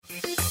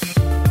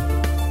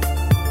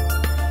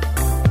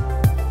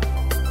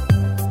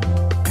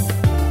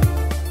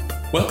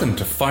Welcome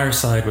to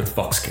Fireside with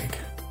VoxGig,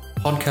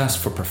 podcast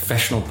for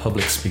professional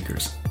public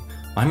speakers.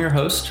 I'm your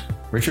host,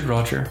 Richard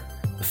Roger,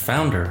 the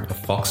founder of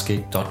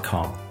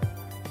VoxGig.com,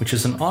 which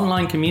is an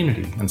online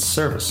community and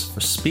service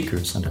for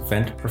speakers and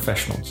event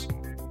professionals.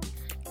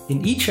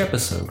 In each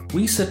episode,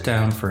 we sit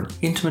down for an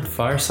intimate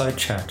fireside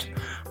chat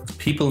with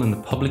people in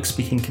the public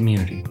speaking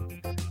community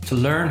to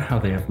learn how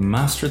they have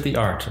mastered the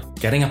art of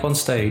getting up on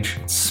stage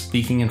and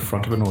speaking in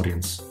front of an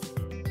audience.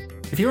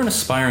 If you're an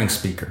aspiring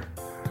speaker,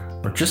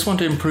 or just want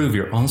to improve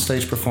your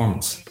onstage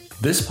performance,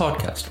 this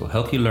podcast will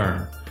help you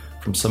learn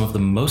from some of the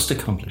most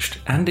accomplished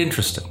and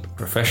interesting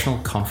professional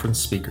conference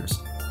speakers.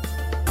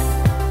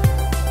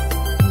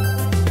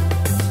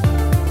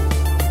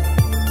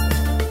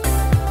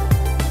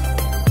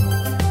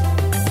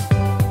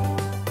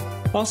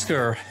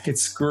 Oscar,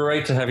 it's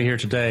great to have you here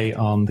today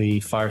on the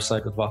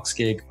Fireside with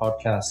VoxGig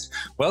podcast.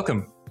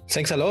 Welcome.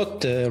 Thanks a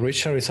lot,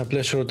 Richard. It's a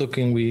pleasure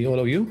talking with all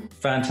of you.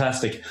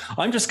 Fantastic.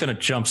 I'm just going to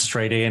jump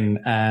straight in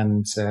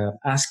and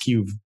ask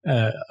you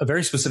a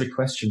very specific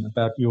question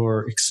about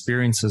your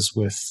experiences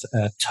with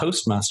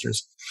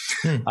Toastmasters.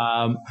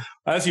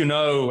 As you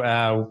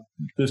know,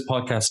 this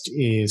podcast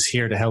is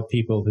here to help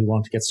people who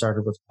want to get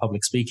started with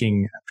public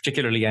speaking,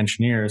 particularly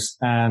engineers.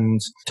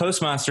 And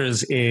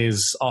Toastmasters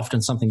is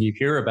often something you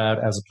hear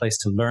about as a place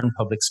to learn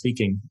public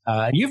speaking.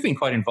 You've been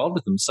quite involved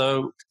with them.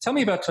 So tell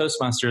me about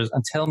Toastmasters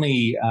and tell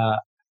me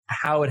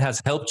how it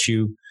has helped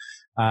you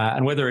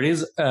and whether it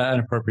is an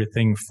appropriate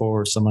thing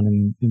for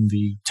someone in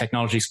the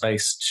technology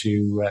space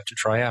to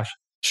try out.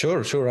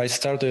 Sure. I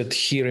started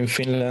here in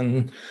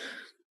Finland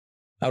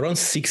around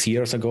 6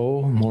 years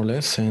ago, more or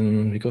less,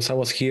 and because I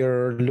was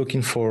here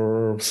looking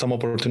for some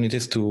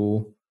opportunities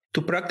to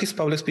practice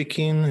public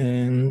speaking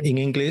in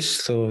English.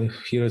 So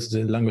here is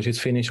the language is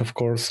Finnish, of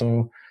course.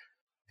 So,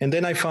 and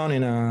then I found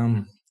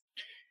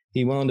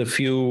in one of the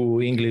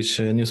few English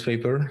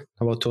newspaper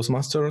about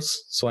Toastmasters.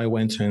 So I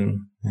went and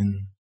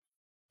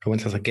I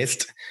went as a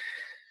guest,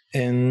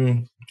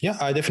 and yeah,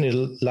 I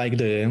definitely like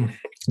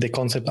the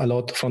concept a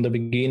lot from the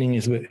beginning.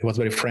 It was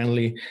very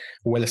friendly,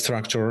 well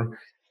structured.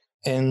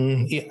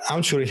 And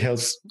I'm sure it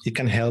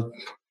can help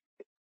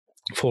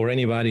for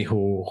anybody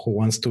who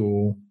wants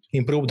to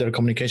improve their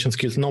communication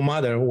skills, no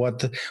matter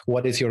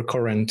what is your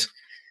current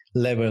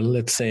level,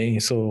 let's say.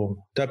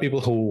 So there are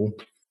people who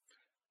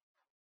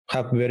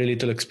have very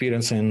little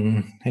experience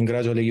and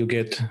gradually you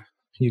get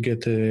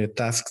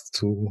tasks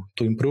to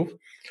improve.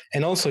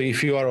 And also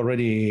if you are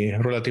already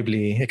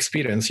relatively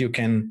experienced,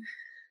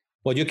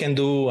 what you can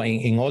do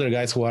in other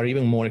guys who are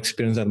even more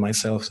experienced than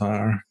myself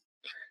are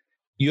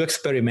you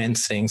experiment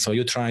things. So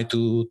you try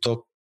to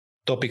talk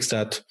topics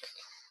that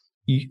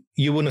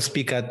you wouldn't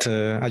speak at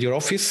your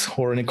office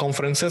or in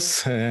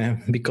conferences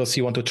because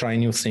you want to try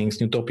new things,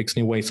 new topics,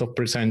 new ways of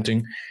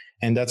presenting.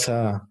 And that's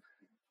a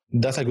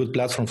good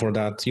platform for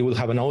that. You will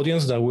have an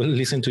audience that will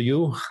listen to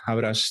you,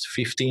 average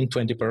 15,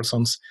 20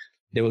 persons.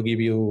 They will give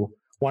you,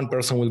 one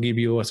person will give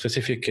you a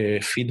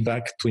specific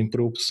feedback to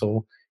improve.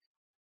 So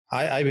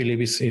I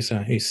believe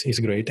it's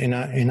great. And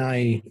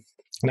I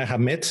have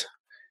met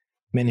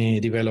many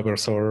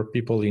developers or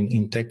people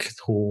in tech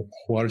who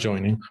are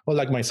joining, or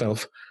like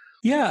myself.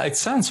 Yeah, it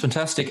sounds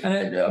fantastic.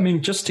 And I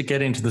mean, just to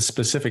get into the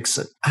specifics,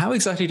 how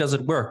exactly does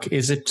it work?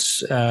 Is it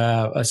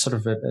a sort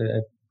of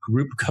a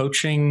group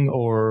coaching,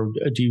 or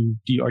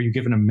are you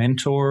given a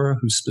mentor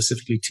who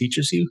specifically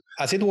teaches you?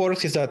 As it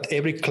works is that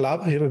every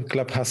club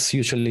has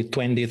usually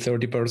 20,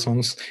 30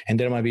 persons, and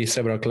there might be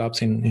several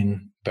clubs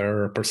in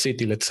per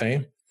city, let's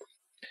say.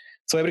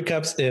 So every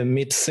club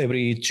meets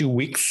every 2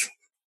 weeks,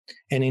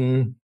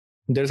 and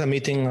there's a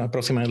meeting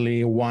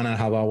approximately 1.5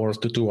 hours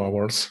to 2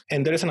 hours.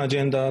 And there is an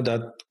agenda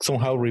that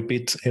somehow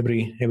repeats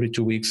every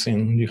 2 weeks.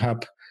 And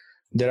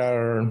there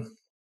are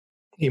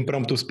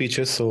impromptu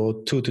speeches.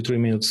 So 2 to 3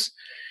 minutes,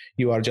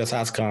 you are just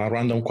asked a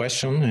random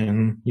question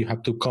and you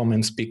have to come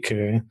and speak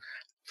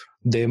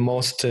the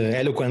most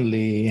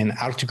eloquently and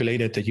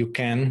articulated that you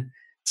can.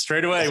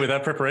 Straight away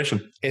without preparation.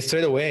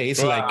 Straight away.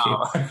 It's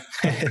wow.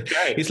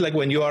 It's like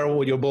when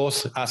your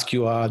boss asks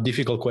you a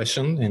difficult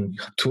question and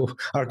to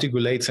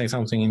articulate, say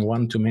something in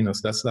 1-2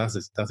 minutes. That's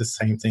the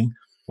same thing.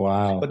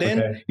 Wow. But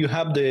then you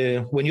have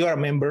when you are a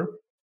member,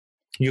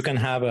 you can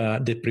have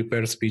the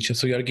prepared speeches.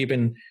 So you are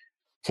given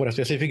for a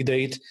specific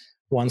date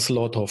one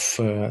slot of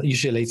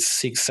usually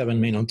it's 6-7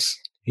 minutes.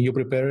 You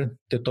prepare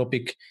the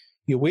topic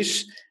you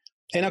wish,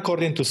 and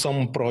according to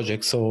some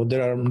projects. So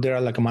there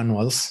are like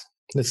manuals.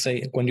 Let's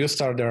say when you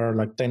start, there are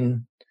like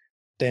 10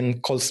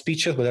 called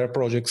speeches, but there are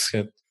projects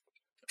that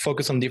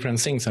focus on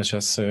different things, such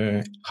as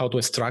how to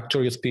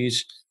structure your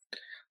speech,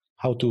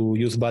 how to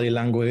use body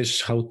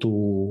language, how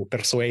to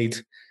persuade.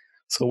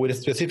 So with a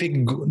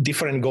specific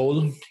different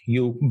goal,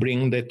 you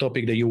bring the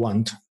topic that you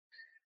want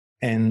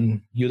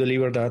and you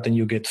deliver that and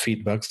you get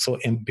feedback. So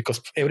because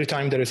every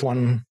time there is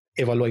one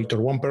evaluator,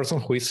 one person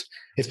who is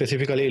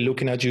specifically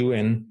looking at you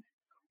and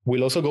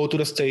will also go to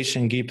the stage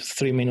and give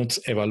 3 minutes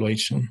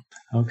evaluation.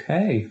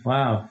 Okay,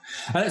 wow.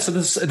 So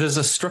there's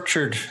a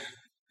structured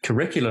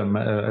curriculum,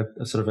 a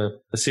sort of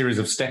a series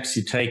of steps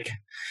you take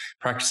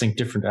practicing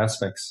different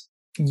aspects.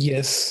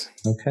 Yes.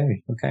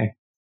 Okay.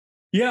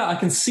 Yeah, I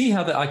can see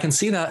how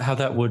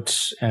that would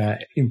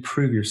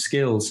improve your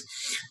skills.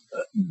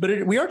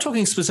 But we are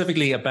talking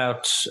specifically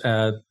about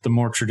the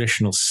more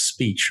traditional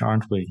speech,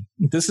 aren't we?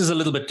 This is a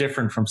little bit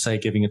different from, say,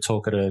 giving a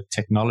talk at a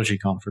technology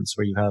conference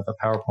where you have a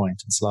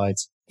PowerPoint and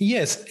slides.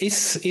 Yes,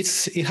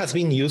 it has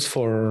been used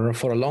for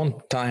a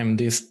long time,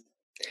 this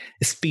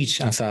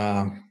speech as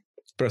a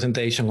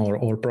presentation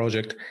or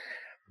project.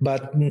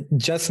 But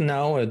just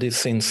now,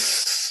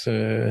 since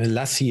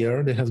last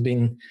year,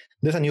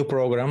 there's a new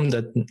program,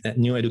 a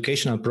new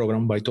educational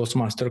program by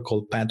Toastmaster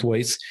called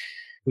Pathways,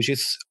 which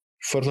is,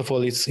 first of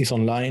all, it's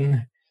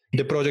online.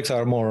 The projects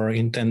are more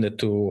intended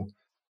to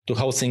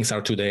how things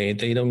are today.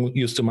 They don't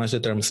use too much the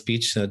term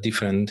speech.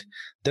 Different.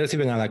 There's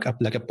even like a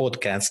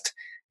podcast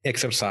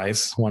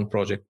exercise, one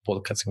project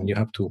podcast when you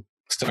have to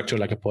structure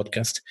like a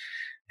podcast.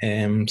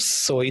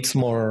 So it's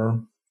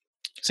more,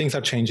 things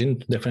are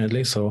changing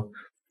definitely. So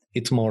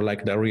it's more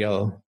like the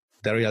real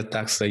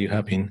tasks that you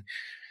have in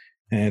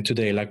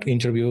today, like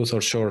interviews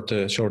or short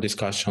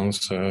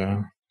discussions.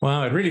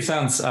 Wow, it really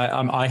sounds.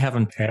 I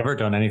haven't ever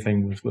done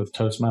anything with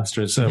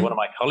Toastmasters. Mm-hmm. One of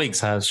my colleagues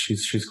has.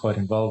 She's quite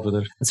involved with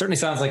it. It certainly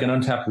sounds like an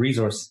untapped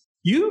resource.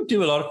 You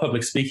do a lot of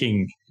public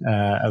speaking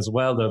as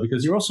well, though,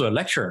 because you're also a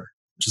lecturer,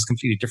 which is a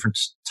completely different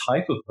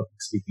type of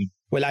public speaking.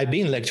 Well, I've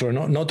been lecturer,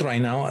 not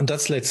right now. And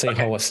that's, let's say,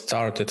 how I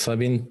started. So I've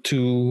been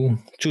two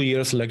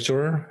years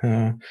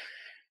lecturer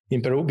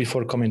in Peru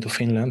before coming to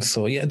Finland.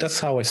 So yeah, that's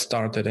how I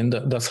started. And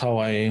that's how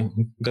I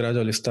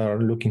gradually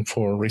started looking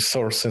for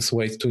resources,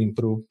 ways to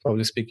improve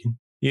public speaking.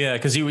 Yeah,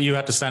 because you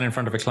had to stand in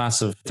front of a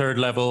class of third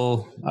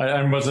level.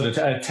 And was it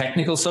a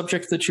technical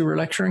subject that you were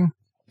lecturing?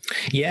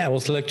 Yeah, I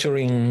was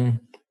lecturing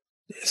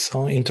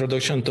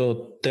introduction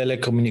to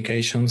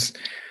telecommunications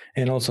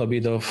and also a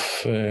bit of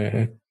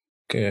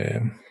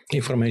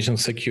information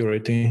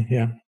security.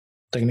 Yeah,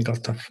 technical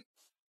stuff.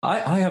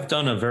 I have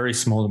done a very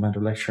small amount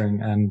of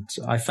lecturing and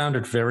I found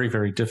it very,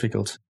 very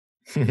difficult.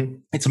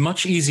 It's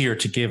much easier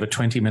to give a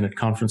 20-minute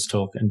conference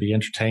talk and be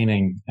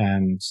entertaining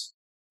and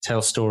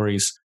tell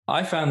stories.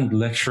 I found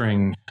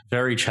lecturing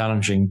very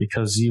challenging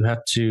because you had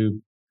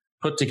to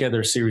put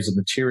together a series of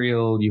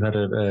material. You had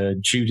a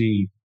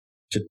duty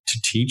to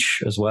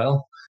teach as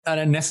well.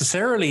 And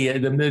necessarily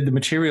the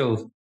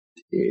material,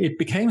 it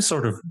became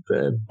sort of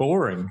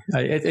boring.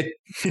 It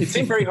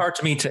seemed very hard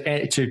to me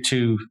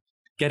to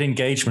get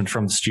engagement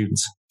from the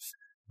students.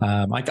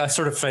 I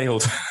sort of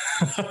failed.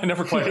 I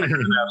never quite figured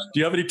it out. Do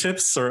you have any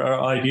tips or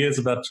ideas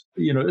about,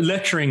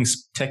 lecturing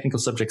technical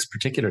subjects,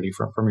 particularly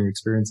from your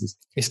experiences?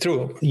 It's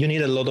true. You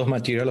need a lot of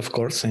material, of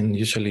course, and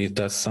usually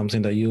that's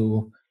something that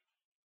you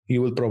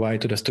will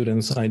provide to the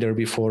students either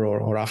before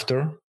or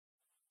after.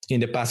 In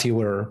the past,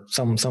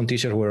 some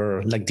teachers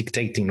were like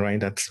dictating, right?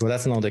 That's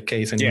not the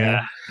case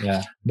anymore.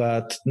 Yeah.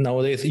 But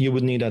nowadays, you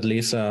would need at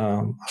least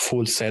a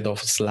full set of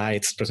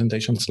slides,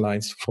 presentation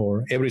slides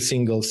for every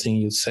single thing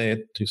you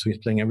said to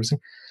explain everything.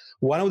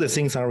 One of the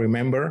things I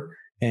remember,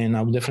 and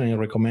I would definitely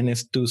recommend,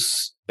 is to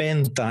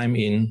spend time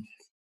in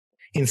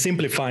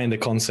simplifying the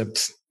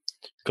concepts.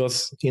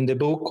 Because in the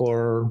book,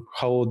 or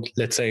how,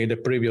 let's say, the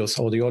previous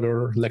or the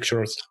other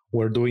lecturers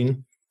were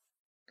doing,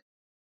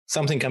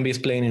 something can be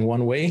explained in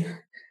one way,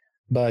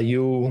 but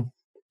you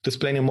to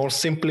explain it more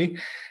simply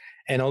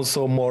and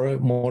also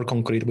more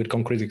concrete with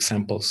concrete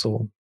examples.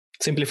 So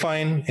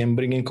simplifying and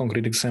bringing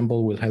concrete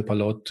example will help a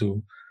lot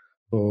to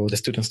the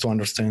students to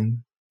understand.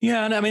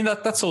 Yeah, and I mean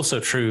that's also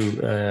true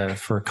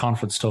for a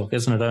conference talk,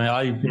 isn't it?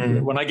 I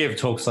mean, when I give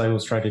talks, I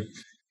always try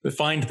to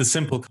find the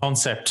simple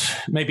concept.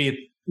 Maybe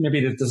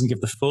it doesn't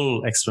give the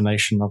full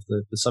explanation of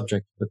the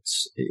subject, but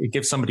it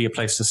gives somebody a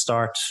place to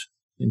start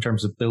in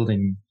terms of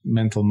building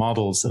mental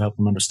models that help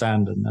them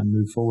understand and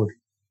move forward.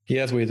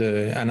 Yes, with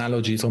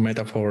analogies or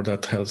metaphor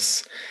that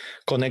helps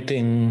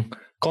connecting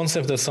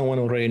concepts that someone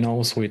already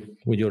knows with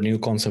your new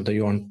concept that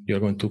you're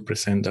going to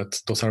present.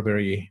 Those are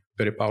very,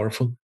 very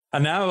powerful.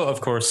 And now,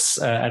 of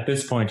course, at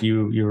this point,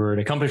 you're an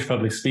accomplished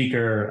public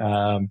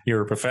speaker.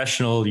 You're a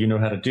professional. You know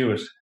how to do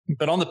it.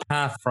 But on the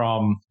path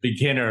from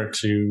beginner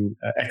to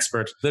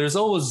expert, there's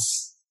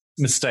always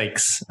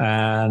mistakes.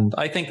 And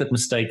I think that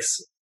mistakes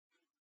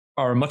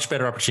are a much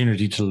better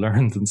opportunity to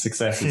learn than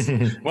successes.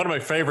 One of my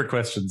favorite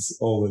questions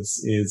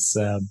always is,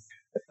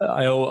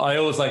 I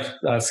always like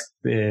to ask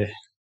the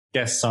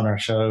guests on our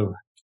show,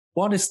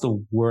 what is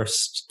the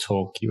worst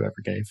talk you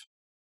ever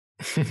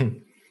gave?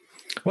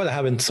 Well, I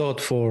haven't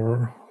thought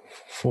for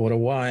a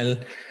while.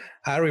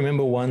 I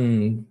remember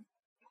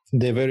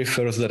the very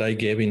first that I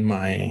gave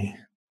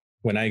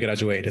when I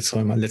graduated. So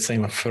let's say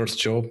my first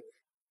job,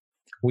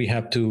 we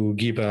had to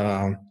give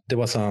there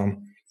was a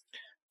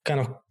kind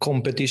of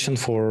competition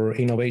for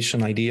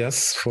innovation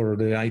ideas for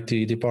the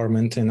IT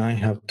department. And I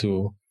have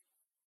to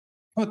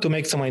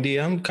make some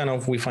idea,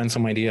 we find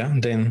some idea.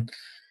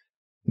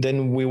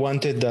 Then we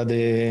wanted that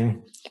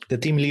the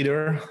team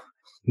leader,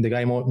 the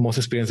guy, most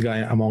experienced guy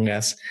among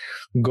us,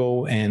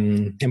 go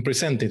and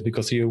present it,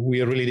 because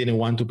we really didn't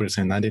want to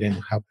present. I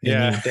didn't have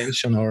any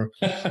intention, or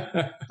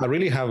I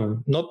really have I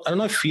don't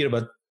know if fear,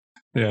 but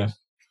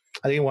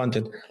I didn't want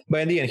it.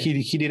 But in the end,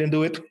 he didn't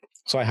do it.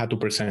 So I had to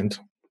present.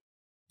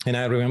 And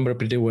I remember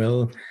pretty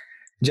well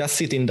just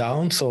sitting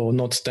down, so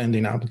not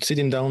standing up,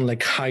 sitting down,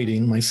 like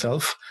hiding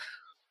myself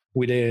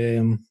with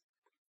the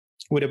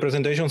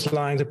presentation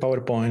slides, the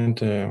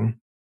PowerPoint.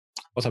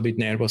 Was a bit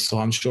nervous, so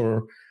I'm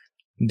sure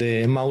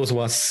the mouse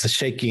was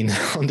shaking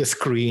on the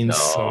screen.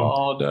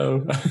 Oh no!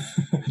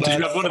 Did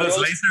you have one of those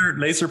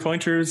laser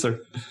pointers? Or?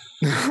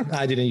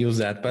 I didn't use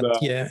that, but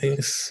yeah,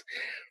 it's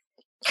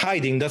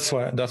hiding. That's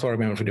what I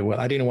remember pretty well.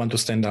 I didn't want to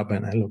stand up,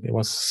 and it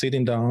was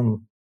sitting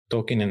down,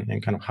 talking,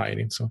 and kind of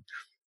hiding. So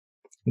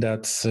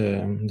that's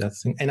and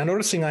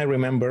another thing I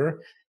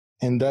remember,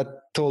 and that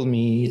told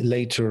me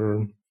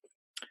later,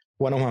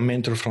 one of my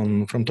mentors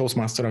from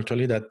Toastmaster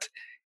actually, that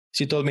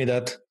she told me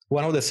that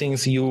one of the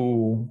things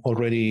you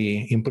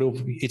already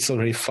improved, it's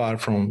already far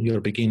from your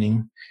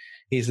beginning,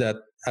 is that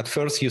at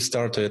first you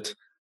started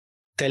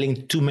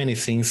telling too many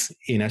things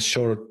in a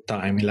short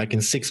time. Like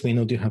in 6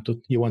 minutes,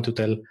 you want to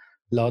tell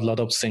a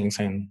lot of things,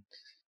 and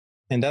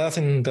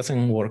that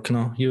doesn't work.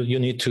 No, you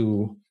need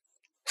to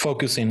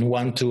focus in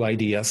 1-2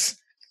 ideas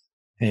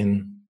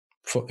and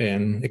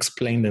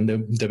explain them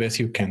the best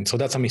you can. So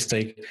that's a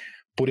mistake,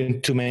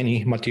 putting too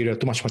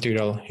much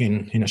material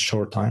in a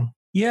short time.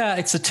 Yeah,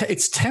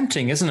 it's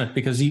tempting, isn't it?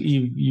 Because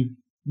you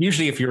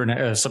usually, if you're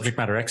a subject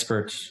matter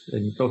expert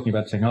and you're talking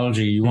about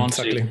technology, you want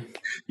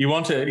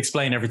to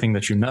explain everything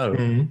that you know.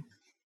 Mm-hmm.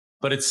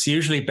 But it's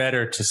usually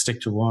better to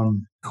stick to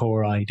one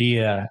core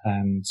idea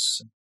and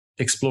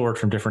explore it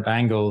from different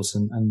angles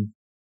and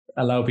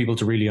allow people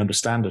to really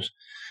understand it.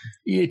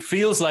 It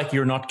feels like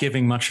you're not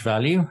giving much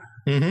value.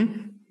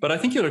 Mm-hmm. But I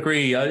think you'll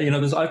agree.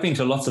 I've been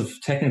to lots of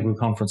technical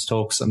conference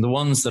talks, and the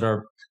ones that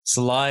are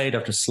slide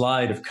after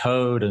slide of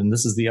code, and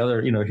this is the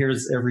other,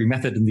 here's every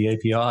method in the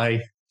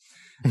API.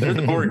 They're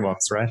the boring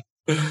ones, right?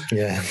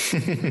 Yeah.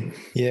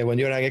 Yeah. When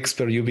you're an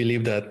expert, you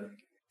believe that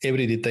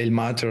every detail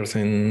matters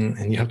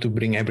and you have to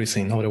bring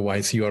everything.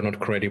 Otherwise, you are not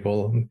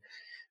credible.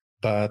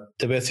 But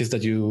the best is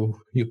that you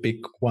pick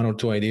 1 or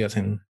 2 ideas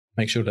and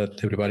make sure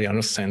that everybody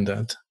understands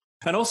that.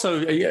 And also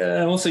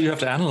you have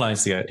to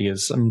analyze the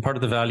ideas. I mean, part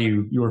of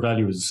your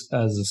value as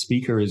a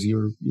speaker is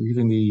you're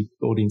giving the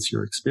audience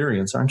your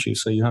experience, aren't you?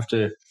 So you have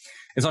to,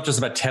 it's not just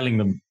about telling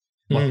them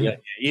what the idea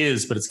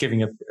is, but it's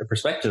giving a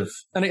perspective.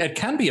 And it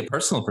can be a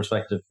personal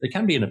perspective. It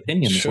can be an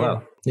opinion as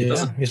well.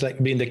 Yeah. It's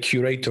like being the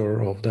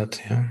curator of that.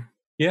 Yeah.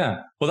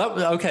 Yeah. Well,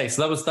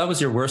 that was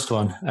your worst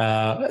one.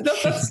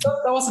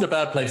 That wasn't a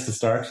bad place to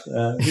start.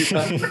 We've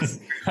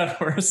had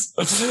worse.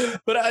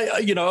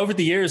 But over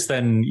the years,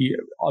 then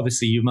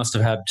obviously you must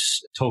have had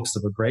talks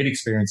that were great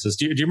experiences.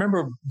 Do you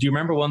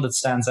remember one that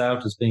stands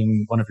out as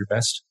being one of your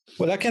best?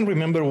 Well, I can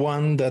remember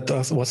one that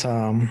was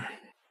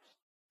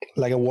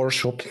like a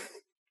workshop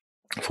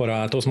for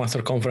a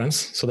Toastmaster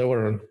conference. So there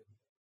were,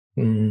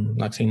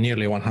 I think,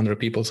 nearly 100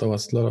 people. So it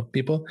was a lot of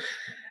people,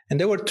 and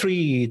there were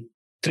three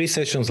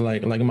sessions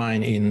like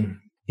mine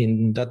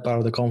in that part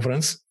of the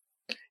conference.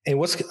 And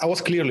I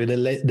was clearly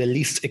the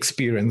least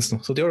experienced.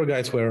 So the other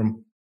guys were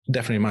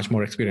definitely much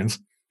more experienced.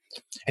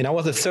 And I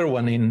was the third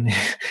one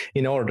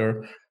in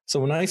order. So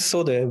when I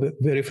saw the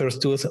very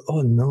first two, I said,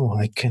 oh no,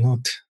 I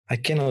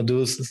cannot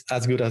do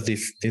as good as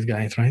these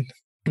guys, right?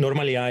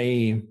 Normally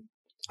I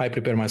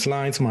prepare my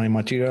slides, my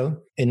material,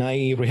 and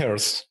I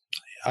rehearse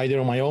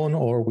either on my own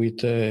or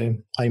with,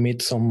 I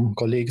meet some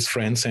colleagues,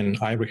 friends, and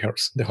I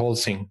rehearse the whole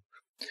thing.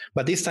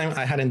 But this time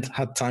I hadn't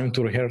had time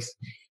to rehearse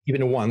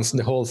even once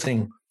the whole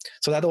thing.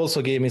 So that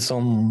also gave me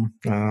some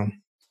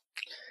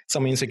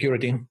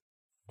insecurity.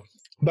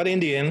 But in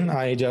the end,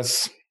 I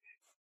just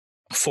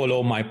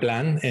followed my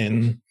plan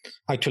and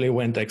actually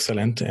went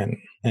excellent,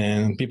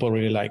 and people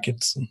really like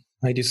it.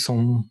 I did a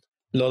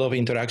lot of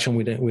interaction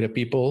with the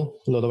people,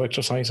 a lot of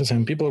exercises,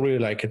 and people really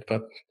like it,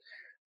 but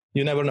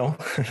you never know.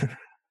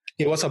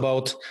 It was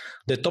about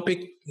the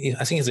topic.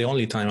 I think it's the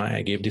only time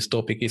I gave this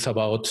topic is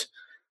about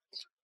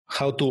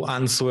how to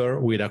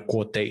answer with a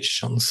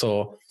quotation.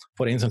 So,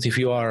 for instance, if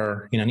you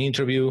are in an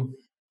interview,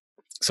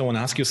 someone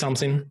asks you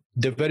something,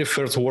 the very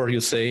first word you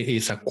say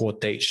is a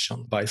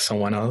quotation by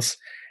someone else.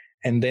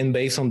 And then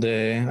based on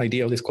the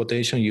idea of this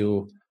quotation,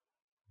 you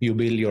build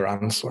your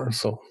answer.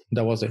 So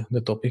that was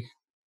the topic.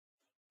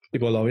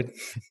 People love it.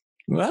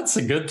 Well, that's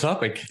a good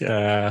topic.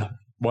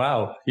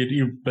 Wow.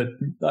 But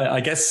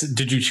I guess,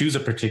 did you choose a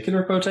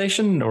particular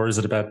quotation, or is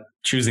it about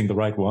choosing the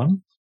right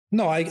one?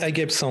 No, I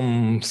gave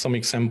some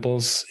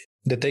examples.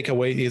 The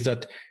takeaway is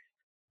that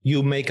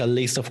you make a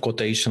list of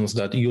quotations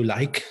that you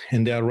like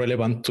and they are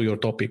relevant to your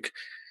topic.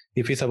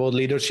 If it's about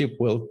leadership,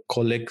 we'll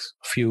collect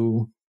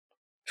few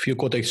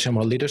quotations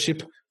about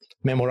leadership,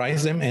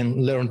 memorize them,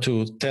 and learn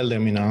to tell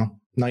them in a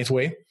nice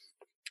way.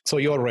 So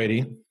you're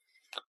ready.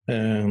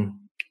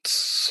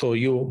 So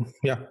you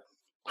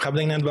have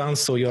them in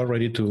advance. So you're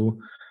ready to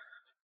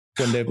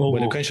when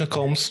the question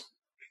comes.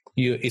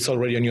 It's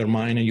already on your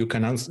mind, and you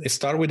can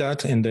start with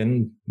that and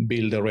then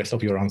build the rest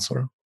of your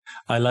answer.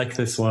 I like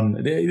this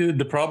one.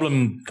 The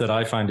problem that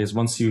I find is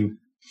once you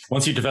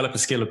develop a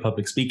skill of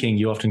public speaking,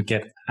 you often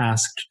get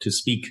asked to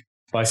speak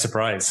by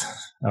surprise,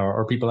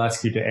 or people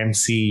ask you to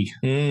MC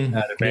at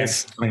events,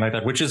 yes. something like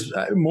that, which is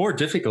more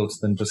difficult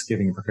than just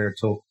giving a prepared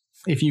talk.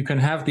 If you can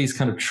have these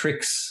kind of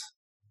tricks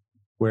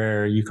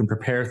where you can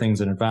prepare things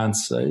in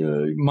advance,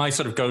 my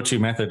sort of go-to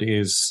method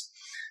is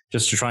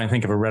just to try and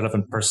think of a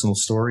relevant personal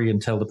story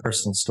and tell the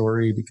personal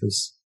story,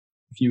 because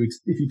if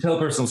you tell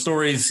personal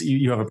stories,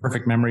 you have a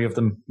perfect memory of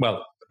them. Well,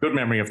 a good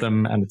memory of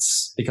them, and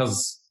it's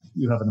because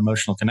you have an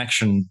emotional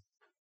connection.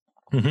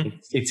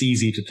 It's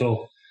easy to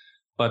talk.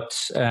 But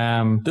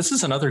this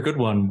is another good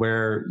one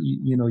where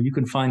you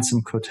can find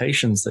some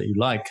quotations that you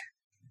like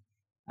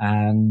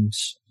and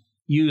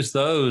use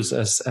those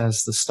as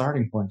the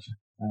starting point.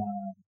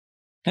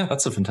 Yeah,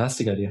 that's a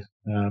fantastic idea.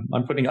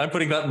 I'm putting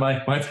that in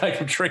my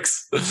bag of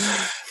tricks.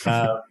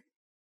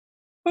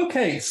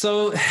 Okay,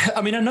 so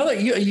I mean, I know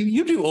that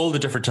you do all the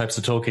different types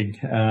of talking,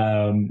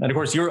 and of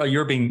course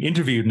you're being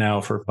interviewed now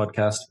for a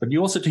podcast, but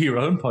you also do your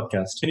own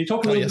podcast. Can you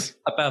talk a little bit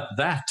about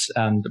that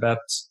and about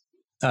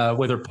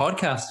whether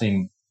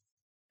podcasting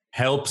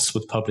helps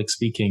with public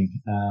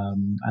speaking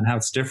and how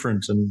it's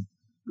different, and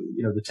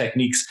the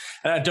techniques?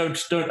 And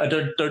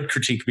don't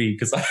critique me,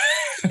 because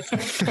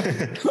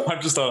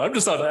I'm just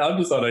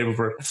not able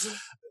for it.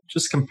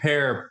 Just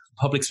compare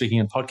public speaking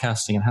and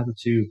podcasting and how the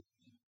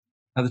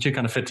two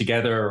kind of fit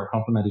together or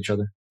complement each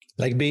other.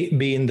 Like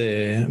being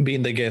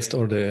the guest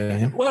or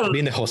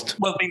being the host.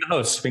 Well, being the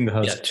host.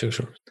 Yeah,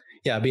 sure.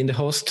 Yeah, being the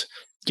host.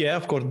 Yeah,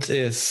 of course.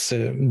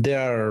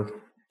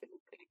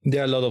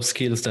 There are a lot of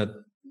skills that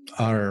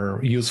are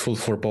useful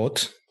for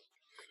both.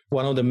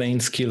 One of the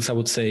main skills I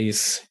would say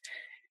is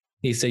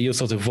the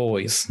use of the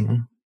voice,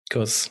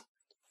 because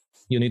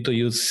you need to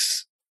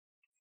use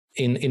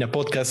in a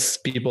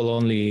podcast. People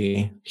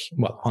only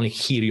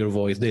hear your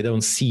voice. They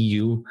don't see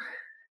you.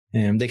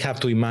 They have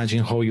to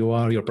imagine how you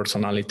are, your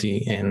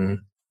personality, and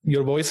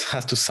your voice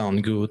has to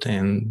sound good.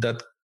 And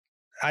that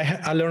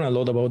I learn a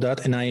lot about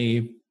that, and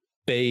I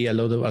pay a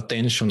lot of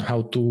attention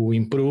how to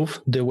improve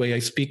the way I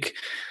speak.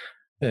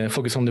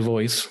 Focus on the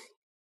voice.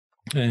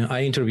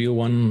 I interview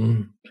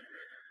one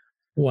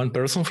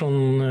person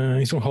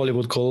he's from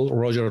Hollywood called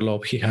Roger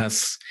Lobb. He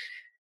has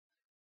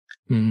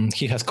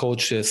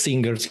coached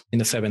singers in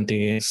the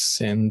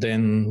 70s, and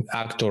then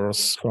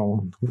actors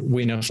from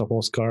winners of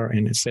Oscar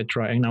and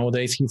etc. And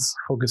nowadays he's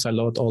focused a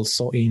lot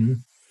also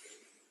in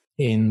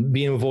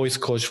being a voice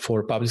coach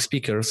for public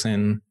speakers.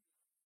 And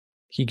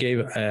he gave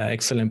an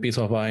excellent piece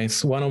of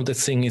advice. One of the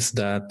things is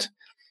that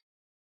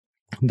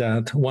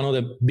one of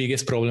the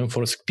biggest problems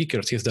for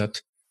speakers is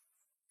that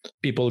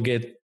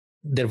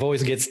their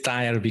voice gets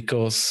tired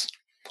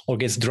or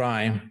gets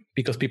dry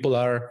because people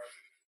are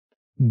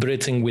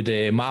breathing with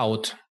the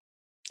mouth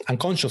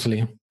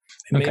unconsciously. Okay.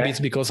 Maybe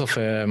it's because of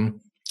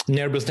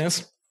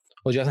nervousness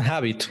or just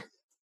habit.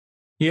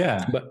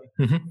 Yeah.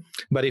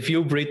 But if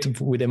you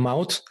breathe with the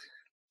mouth,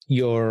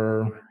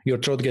 your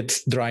throat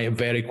gets dry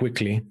very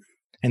quickly.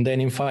 And then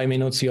in 5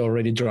 minutes, you're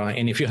already dry.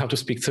 And if you have to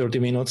speak 30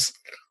 minutes,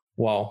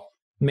 wow.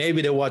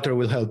 Maybe the water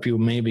will help you.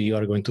 Maybe you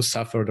are going to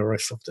suffer the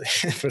rest of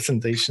the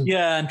presentation.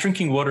 Yeah, and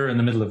drinking water in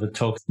the middle of a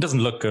talk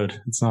doesn't look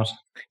good. It's not.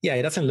 Yeah,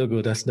 it doesn't look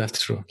good.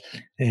 That's true,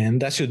 and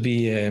that should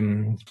be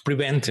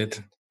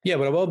prevented. Yeah,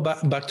 but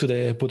about back to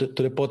the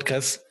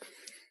podcast.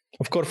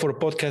 Of course, for a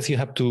podcast, you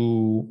have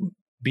to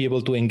be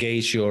able to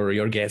engage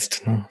your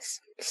guest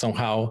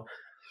somehow.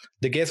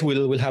 The guest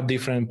will have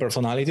different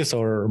personalities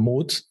or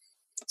moods.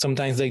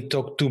 Sometimes they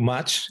talk too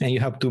much and you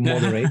have to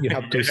moderate. You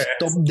have to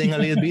stop them a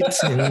little bit.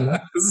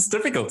 This is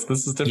difficult.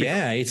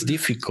 Yeah, it's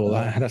difficult.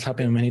 That's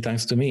happened many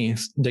times to me.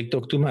 They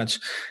talk too much.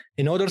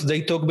 In others,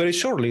 they talk very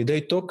shortly.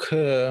 They talk,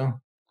 the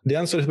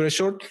answer is very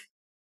short,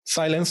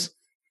 silence.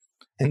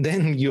 And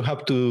then you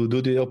have to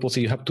do the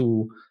opposite. You have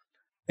to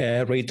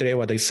reiterate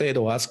what they said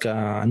or ask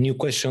new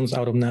questions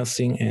out of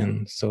nothing.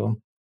 And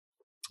so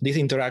this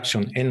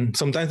interaction. And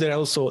sometimes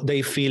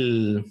they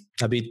feel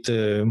a bit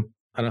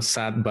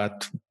sad,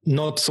 but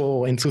not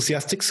so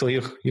enthusiastic. So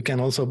you can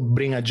also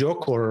bring a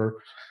joke or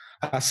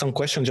ask some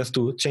question just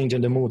to change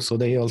in the mood. So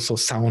they also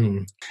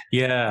sound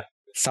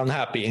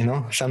happy,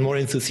 sound more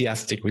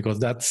enthusiastic,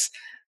 because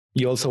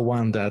you also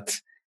want that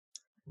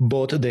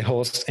both the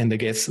host and the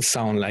guests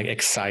sound like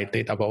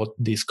excited about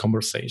this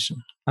conversation.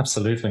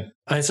 Absolutely.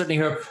 I certainly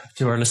hope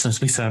to our listeners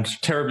we sound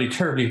terribly,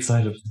 terribly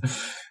excited.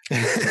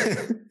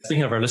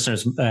 Speaking of our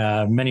listeners,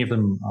 many of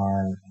them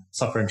are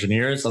software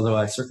engineers, although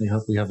I certainly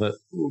hope we have a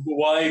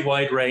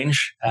wide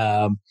range.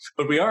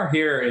 But we are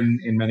here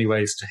in many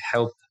ways to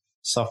help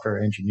software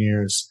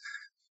engineers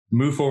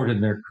move forward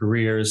in their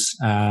careers.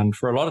 And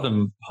for a lot of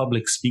them,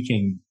 public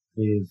speaking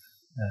is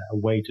a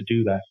way to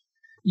do that.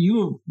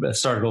 You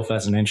started off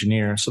as an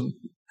engineer. So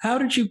how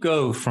did you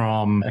go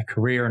from a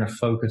career and a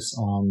focus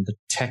on the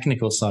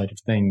technical side of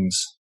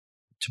things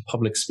to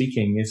public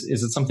speaking? Is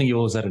it something you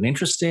always had an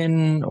interest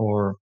in,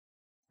 or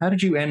how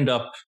did you end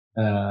up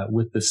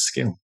with this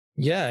skill?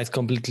 Yeah, it's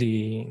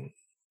completely,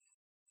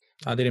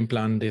 I didn't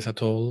plan this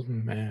at all.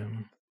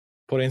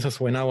 For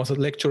instance, when I was a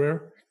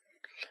lecturer,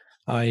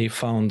 I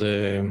found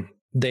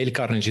Dale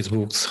Carnegie's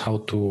books,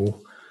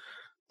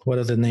 what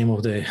is the name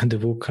of the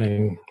book?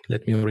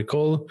 Let me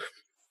recall.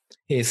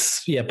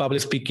 is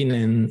public speaking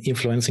and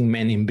influencing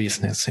men in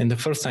business. And the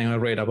first time I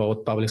read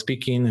about public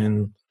speaking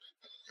and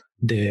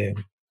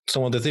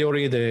some of the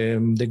theory,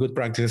 the good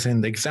practices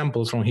and the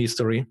examples from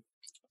history,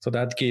 so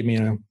that gave me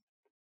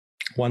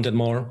wanted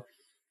more.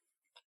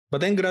 But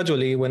then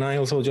gradually, when I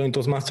also joined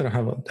Toastmasters, I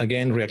have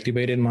again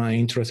reactivated my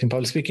interest in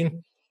public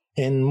speaking.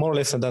 And more or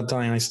less at that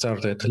time, I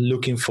started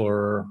looking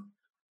for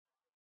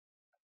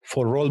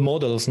role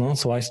models. No,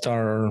 so I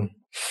started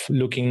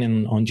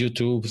looking on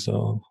YouTube,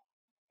 so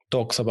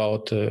talks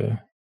about,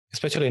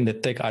 especially in the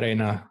tech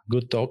arena,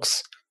 good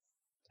talks.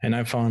 And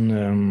I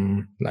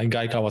found like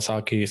Guy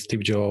Kawasaki,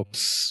 Steve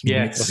Jobs,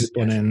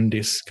 and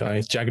this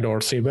guy, Jack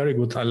Dorsey, very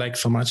good. I like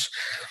so much.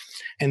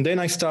 And then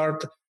I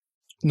start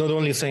not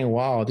only saying,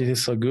 wow, this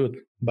is so good,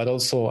 but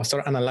also I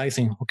start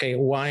analyzing, okay,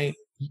 why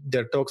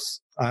their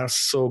talks are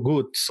so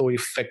good, so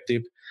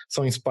effective,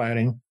 so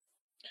inspiring.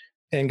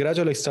 And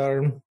gradually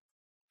start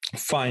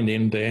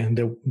finding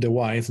the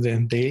whys,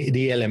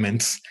 the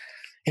elements.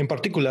 In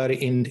particular,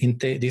 in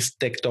these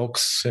tech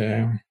talks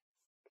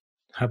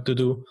have to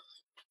do,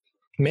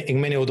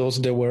 in many of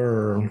those, there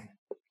were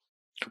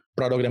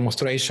product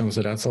demonstrations.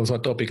 That's also a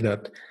topic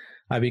that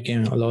I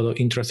became a lot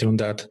interested in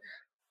that.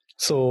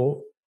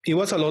 So it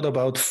was a lot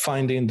about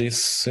finding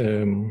these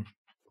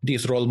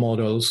role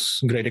models,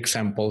 great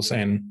examples,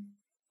 and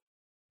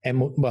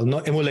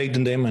not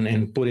emulating them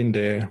and putting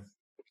the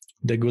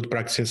good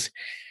practices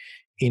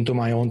into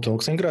my own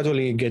talks and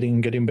gradually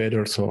getting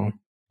better. So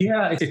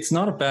yeah, it's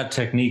not a bad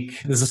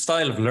technique. There's a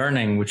style of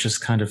learning which is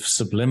kind of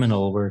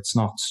subliminal, where it's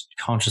not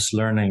conscious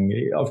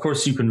learning. Of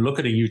course, you can look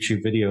at a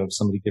YouTube video of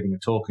somebody giving a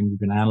talk and you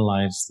can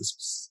analyze the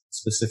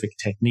specific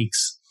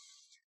techniques,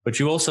 but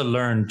you also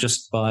learn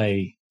just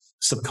by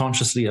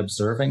subconsciously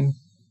observing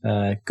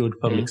good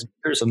public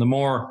speakers, and the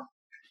more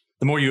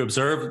you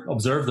observe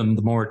them,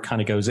 the more it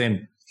kind of goes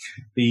in.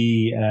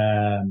 The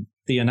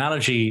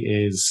analogy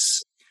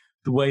is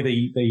the way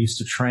they used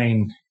to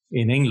train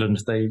in England.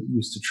 They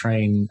used to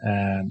train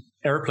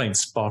airplane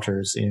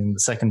spotters in the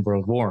Second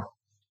World War.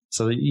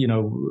 So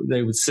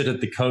they would sit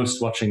at the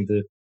coast watching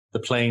the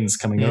planes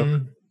coming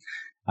over,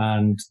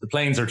 and the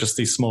planes are just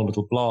these small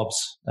little blobs.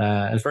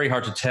 It's very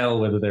hard to tell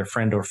whether they're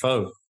friend or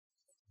foe.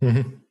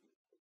 Mm-hmm.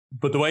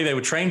 But the way they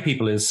would train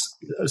people is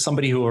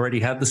somebody who already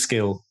had the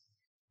skill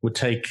would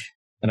take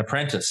an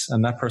apprentice,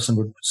 and that person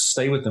would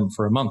stay with them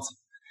for a month.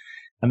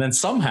 And then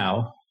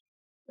somehow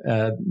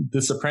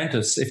this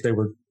apprentice, if they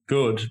were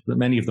good, but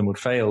many of them would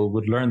fail,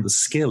 would learn the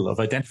skill of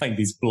identifying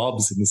these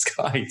blobs in the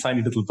sky,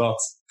 tiny little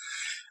dots.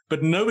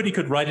 But nobody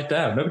could write it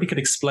down. Nobody could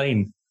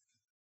explain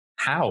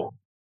how.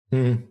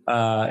 Mm-hmm.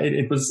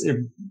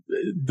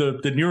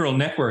 The neural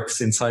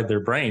networks inside their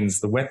brains,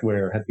 the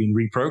wetware, had been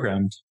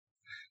reprogrammed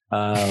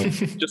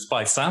just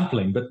by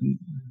sampling,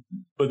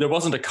 but there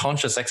wasn't a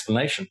conscious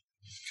explanation.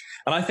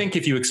 And I think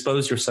if you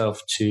expose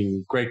yourself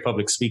to great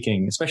public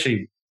speaking,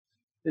 especially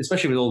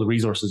with all the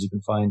resources you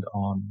can find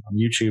on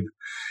YouTube,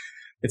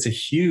 it's a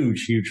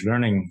huge, huge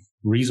learning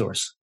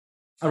resource.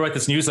 I write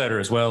this newsletter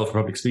as well for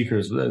public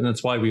speakers, and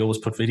that's why we always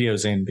put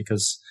videos in,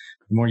 because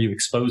the more you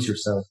expose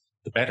yourself,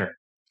 the better.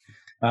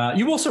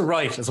 You also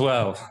write as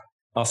well,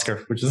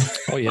 Oscar, which is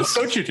oh yes,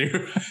 don't you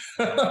do?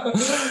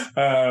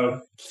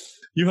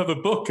 You have a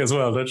book as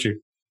well, don't you?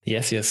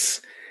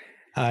 Yes.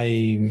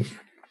 I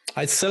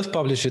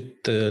self-published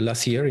it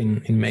last year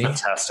in May.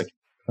 Fantastic.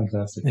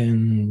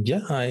 And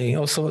yeah, I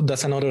also,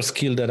 that's another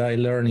skill that I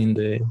learned in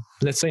the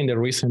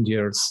recent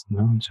years,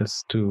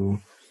 just to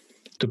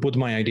put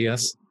my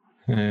ideas,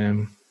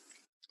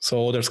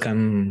 so others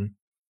can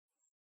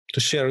to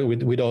share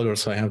with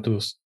others. So I have to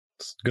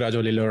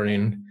gradually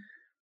learn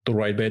to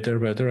write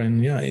better.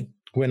 And yeah,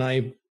 when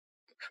I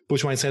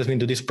push myself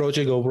into this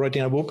project of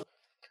writing a book,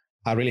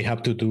 I really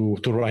have to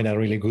write a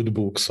really good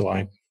book. So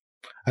I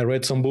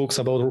read some books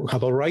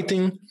about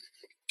writing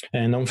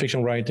and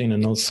nonfiction writing,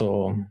 and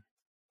also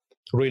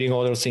reading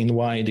others in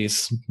why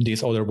these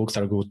other books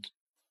are good.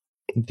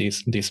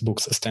 These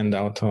books stand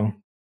out.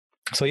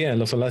 So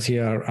yeah, so last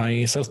year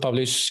I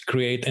self-published,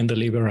 create and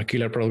deliver a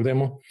killer product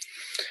demo.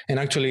 And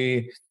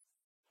actually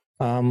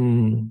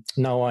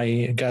now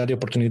I got the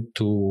opportunity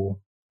to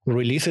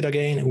release it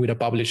again with a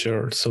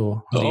publisher.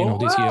 So at the end of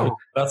this year.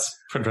 That's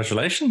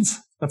congratulations.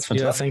 That's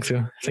fantastic.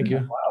 Yeah, thank you.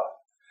 Wow.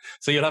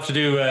 So you'll have to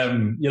do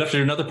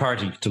another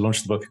party to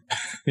launch the book.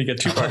 You get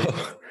two parties.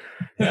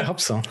 Yeah, I hope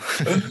so.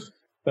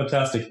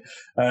 Fantastic.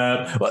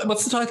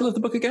 What's the title of the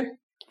book again?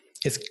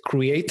 It's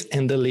Create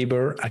and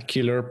Deliver a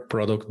Killer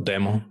Product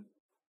Demo.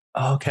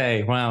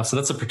 Okay. Wow. So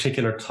that's a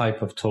particular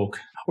type of talk.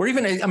 Or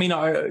even,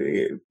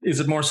 is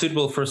it more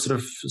suitable for sort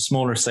of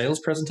smaller sales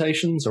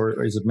presentations,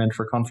 or is it meant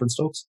for conference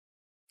talks?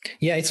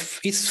 Yeah,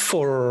 it's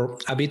for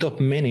a bit of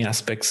many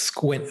aspects.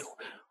 When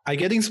I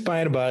get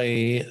inspired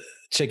by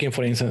checking,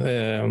 for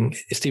instance,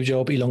 Steve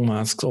Jobs, Elon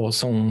Musk, or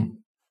some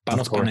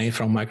Panos Panay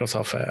from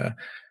Microsoft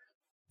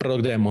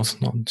product demos,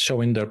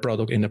 showing their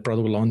product in the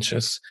product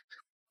launches.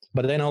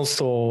 But then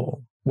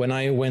also, when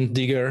I went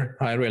digger,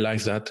 I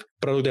realized that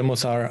product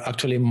demos are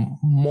actually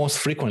most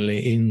frequently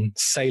in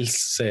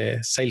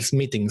sales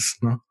meetings,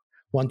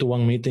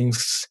 one-to-one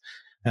meetings,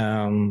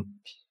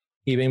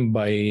 even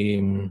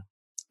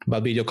by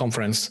video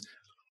conference.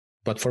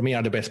 But for me,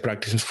 are the best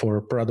practices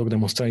for product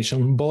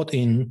demonstration, both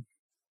in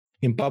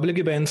public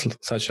events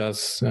such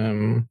as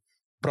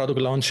product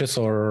launches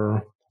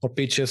or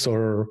pitches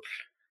or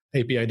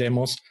API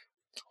demos,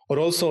 or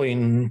also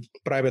in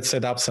private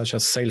setups such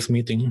as sales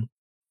meeting,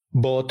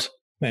 both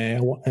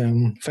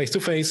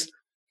face-to-face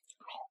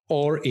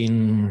or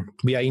in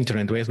via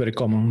internet, where it's very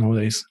common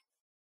nowadays,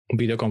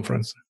 video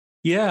conference.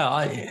 Yeah,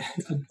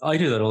 I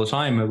do that all the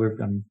time.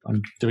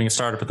 I'm doing a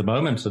startup at the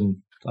moment, and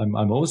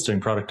I'm always doing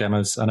product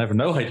demos, and I have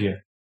no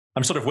idea.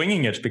 I'm sort of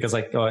winging it because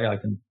I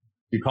can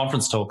do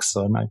conference talks,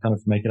 so I might kind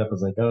of make it up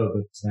as I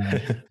go.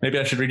 But maybe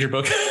I should read your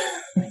book.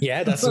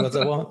 Yeah, that's one of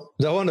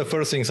the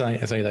first things I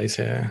say. Is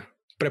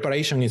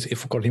preparation is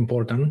of course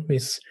important.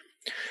 Is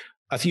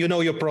as you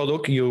know your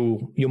product,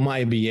 you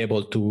might be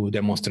able to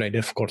demonstrate it,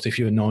 of course, if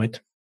you know it,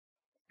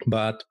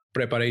 but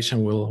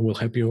preparation will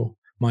help you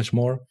much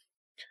more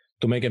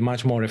to make it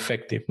much more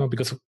effective. No,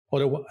 because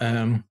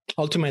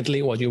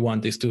ultimately what you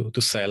want is to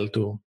sell,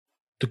 to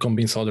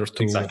convince others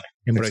to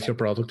embrace your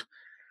product.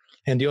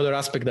 And the other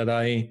aspect that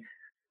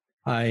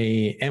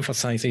I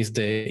emphasize is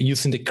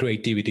using the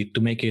creativity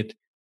to make it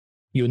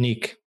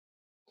unique,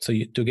 so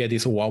to get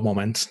these wow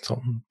moments.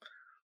 So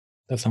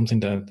that's something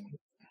that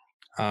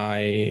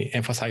I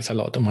emphasize a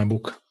lot in my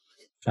book.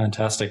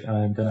 Fantastic.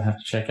 I'm going to have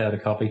to check out a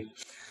copy.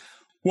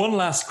 One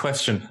last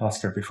question,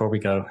 Oscar, before we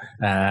go.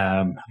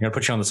 I'm going to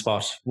put you on the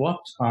spot.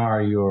 What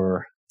are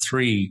your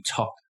 3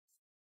 top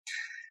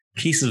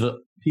pieces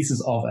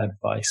of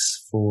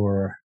advice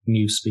for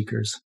new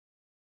speakers?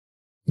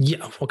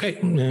 Yeah, okay.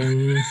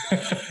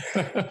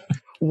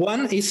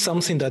 One is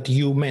something that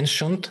you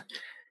mentioned.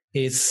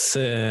 It's,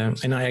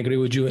 and I agree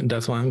with you, and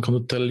that's what I'm going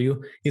to tell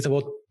you. It's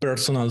about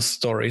personal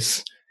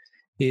stories.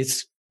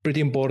 It's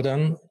pretty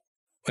important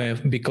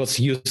because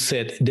you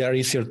said they are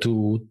easier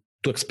to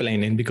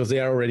explain it because they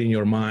are already in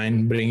your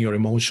mind, bring your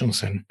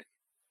emotions,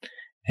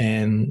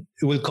 and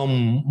it will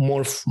come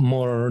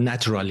more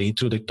naturally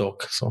through the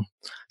talk. So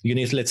you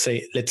need, let's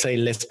say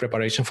less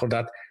preparation for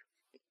that,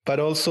 but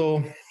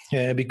also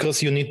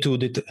because you need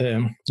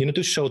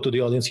to show to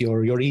the audience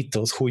your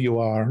ethos, who you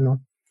are.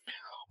 No?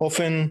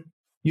 Often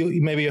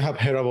maybe you have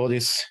heard about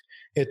this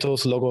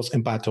ethos, logos,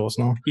 and pathos.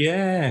 No?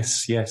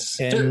 Yes.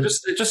 And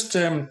just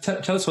tell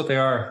us what they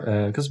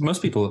are, because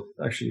most people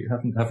actually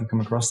haven't come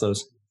across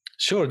those.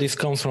 Sure, this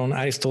comes from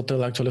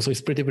Aristotle, actually, so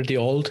it's pretty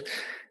old,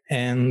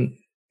 and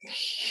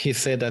he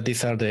said that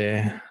these are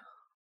the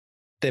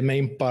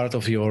main part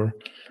of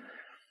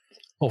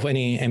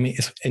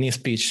any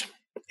speech.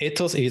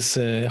 Ethos is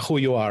who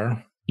you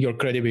are, your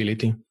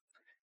credibility.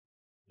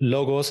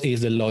 Logos is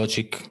the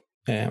logic.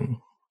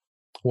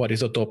 What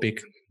is the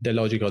topic? The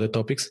logic of the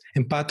topics.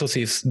 And pathos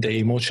is the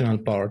emotional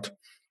part.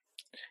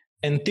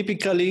 And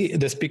typically,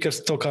 the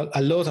speakers talk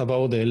a lot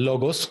about the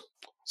logos,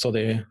 so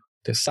the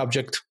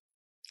subject.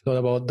 A lot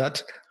about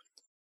that,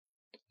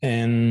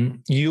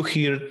 and you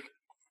hear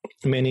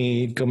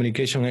many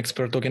communication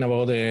experts talking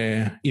about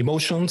the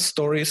emotions,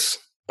 stories,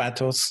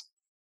 pathos,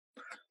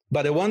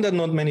 but the one that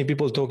not many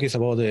people talk is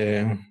about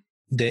the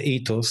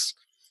ethos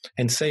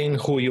and saying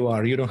who you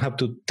are. You don't have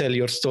to tell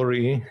your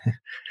story,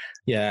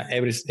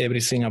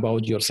 everything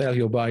about yourself,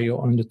 your bio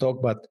on the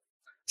talk, but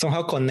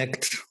somehow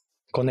connect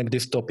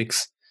these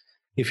topics.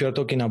 If you're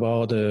talking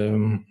about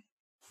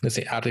let's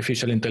say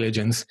artificial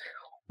intelligence,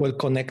 well,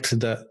 connect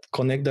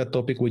that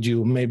topic with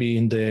you. Maybe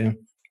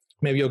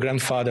your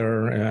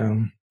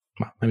grandfather,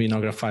 maybe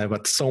not grandfather,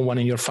 but someone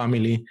in your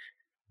family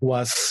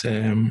was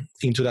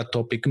into that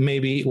topic.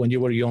 Maybe when you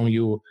were young,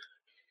 you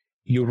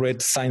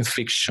read science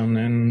fiction,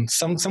 and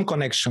some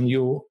connection.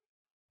 You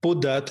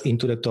put that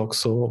into the talk,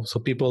 so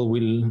people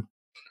will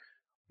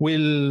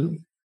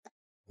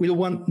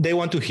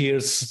want to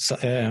hear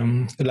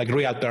like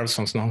real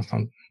persons,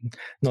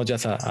 not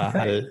just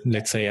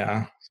let's say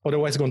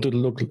otherwise going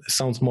to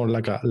sounds more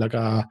like a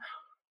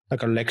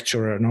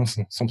lecturer,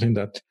 something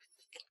that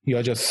you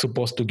are just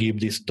supposed to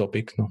give this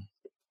topic.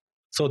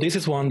 So this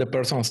is one, the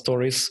personal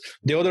stories.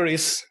 The other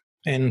is,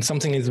 and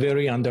something is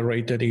very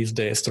underrated, is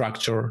the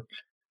structure.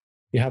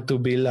 You have to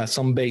build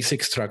some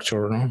basic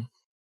structure.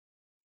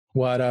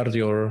 What are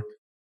your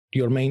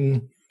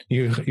main?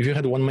 If you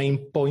had one main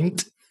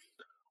point,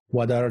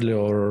 what are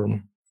your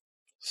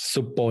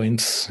sub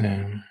points?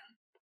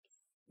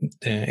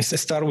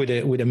 Start with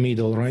a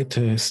middle,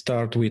 right?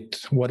 Start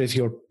with what is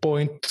your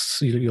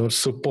points, your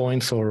sub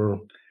points,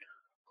 or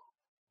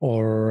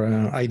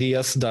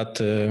ideas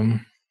that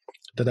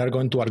are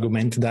going to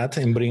argument that,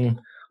 and bring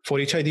for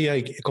each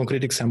idea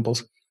concrete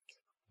examples.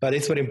 But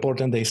it's very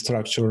important, the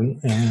structure.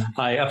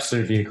 I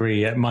absolutely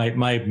agree. My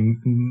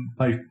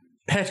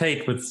pet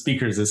hate with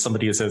speakers is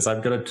somebody who says,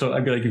 I'm going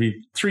to give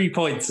you 3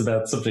 points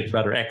about subject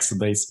matter X, and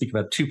they speak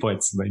about 2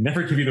 points, and they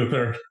never give you the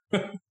third.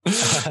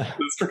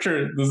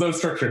 There's no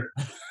structure.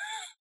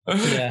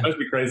 Yeah. That'd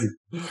be crazy.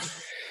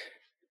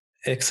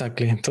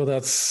 Exactly. So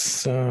that's...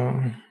 So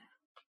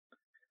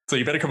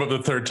you better come up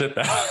with a third tip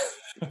now.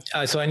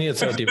 So I need a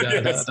third tip.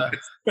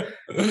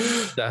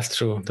 That's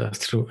true.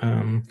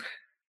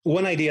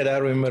 one idea that I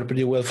remember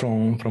pretty well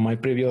from the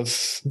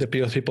previous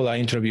people I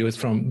interviewed is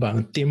from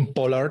Tim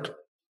Pollard.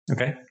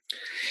 Okay.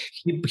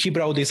 He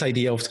brought this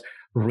idea of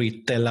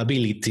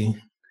retellability.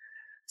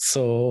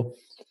 So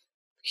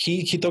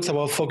he talks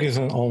about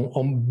focusing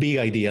on big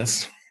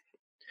ideas.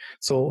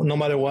 So no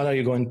matter what are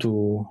you going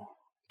to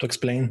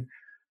explain,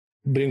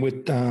 bring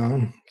with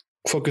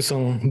focus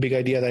on big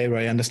idea that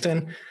everybody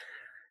understand,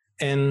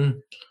 and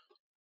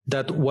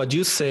that what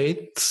you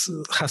say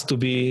has to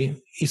be,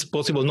 it's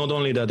possible not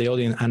only that the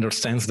audience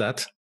understands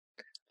that,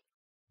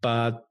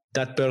 but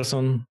that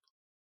person,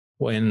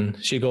 when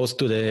she goes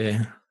to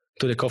the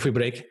coffee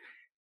break,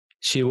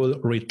 she will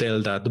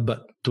retell that,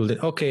 but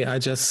okay, I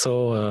just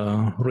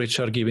saw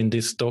Richard giving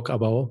this talk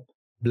about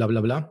blah,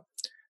 blah, blah.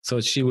 So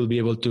she will be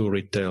able to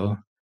retell.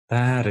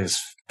 That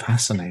is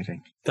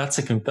fascinating. That's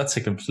a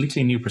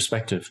completely new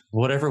perspective.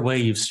 Whatever way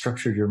you've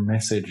structured your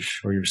message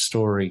or your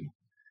story,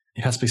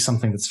 it has to be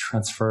something that's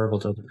transferable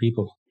to other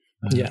people.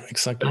 Yeah,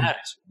 exactly. That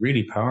is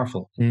really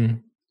powerful.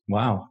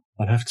 Wow.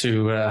 I'll have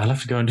to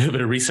go and do a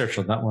bit of research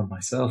on that one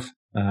myself.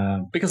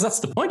 Because that's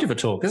the point of a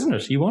talk, isn't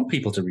it? You want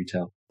people to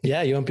retell.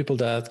 Yeah, you want people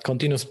that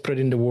continue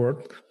spreading the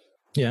word.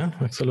 Yeah,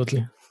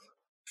 absolutely.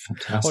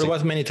 Fantastic.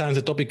 Otherwise, many times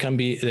the topic can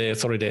be, the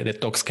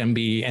talks can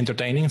be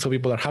entertaining, so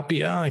people are happy.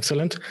 Yeah,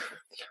 excellent.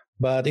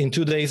 But in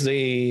 2 days,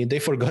 they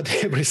forgot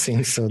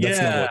everything, so that's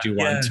not what you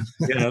want.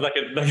 Yeah, like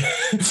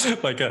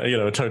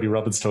a Tony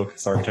Robbins talk.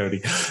 Sorry, Tony.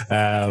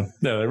 No,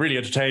 they're really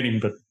entertaining,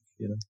 but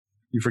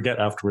you forget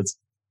afterwards.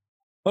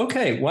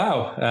 Okay,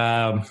 wow.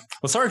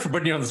 Well, sorry for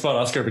putting you on the spot,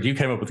 Oscar, but you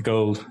came up with the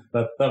gold.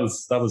 That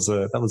was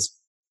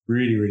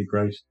really, really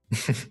great.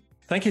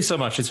 Thank you so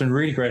much. It's been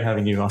really great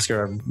having you,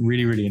 Oscar. I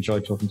really, really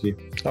enjoyed talking to you.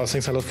 Oh,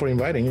 thanks a lot for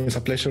inviting. It's a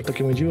pleasure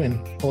talking with you,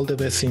 and all the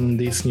best in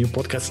this new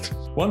podcast.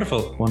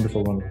 Wonderful,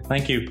 wonderful, wonderful.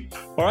 Thank you.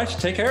 All right,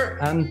 take care,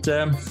 and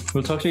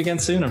we'll talk to you again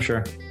soon, I'm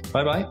sure.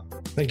 Bye-bye.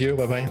 Thank you.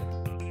 Bye-bye.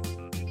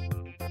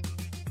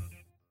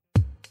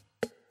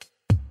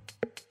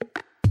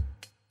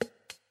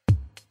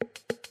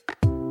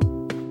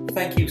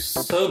 Thank you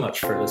so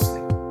much for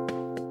listening.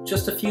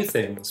 Just a few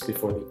things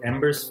before the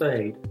embers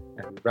fade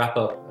and we wrap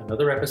up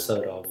another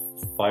episode of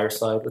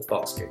Fireside with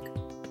Foxcake.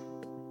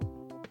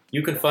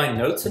 You can find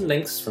notes and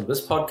links from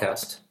this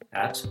podcast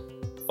at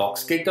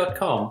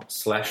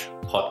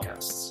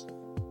foxcake.com/podcasts.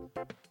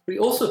 We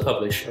also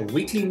publish a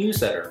weekly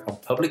newsletter on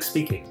public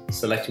speaking,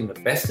 selecting the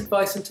best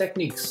advice and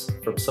techniques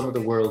from some of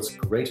the world's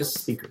greatest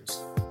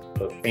speakers,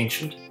 both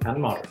ancient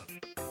and modern.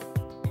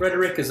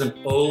 Rhetoric is an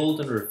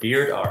old and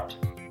revered art,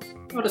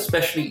 not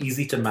especially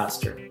easy to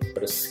master,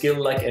 but a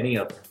skill like any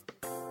other,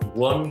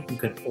 one you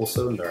can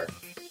also learn.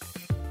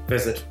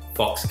 Visit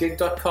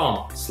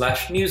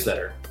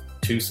foxcake.com/newsletter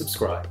to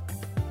subscribe.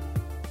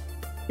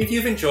 If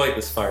you've enjoyed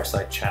this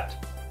fireside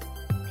chat,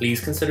 please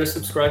consider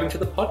subscribing to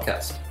the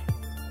podcast.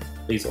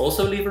 Please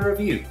also leave a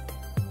review.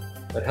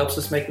 That helps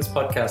us make this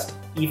podcast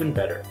even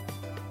better.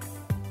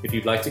 If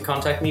you'd like to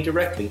contact me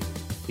directly,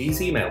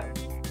 please email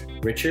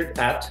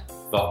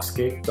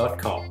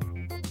richard@foxcake.com.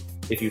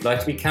 If you'd like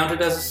to be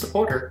counted as a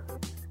supporter,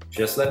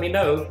 just let me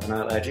know and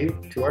I'll add you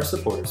to our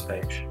supporters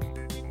page.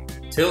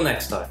 Till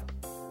next time,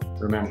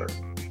 remember,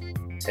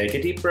 take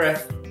a deep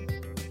breath,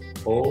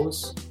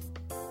 pause,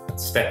 and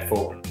step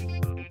forward.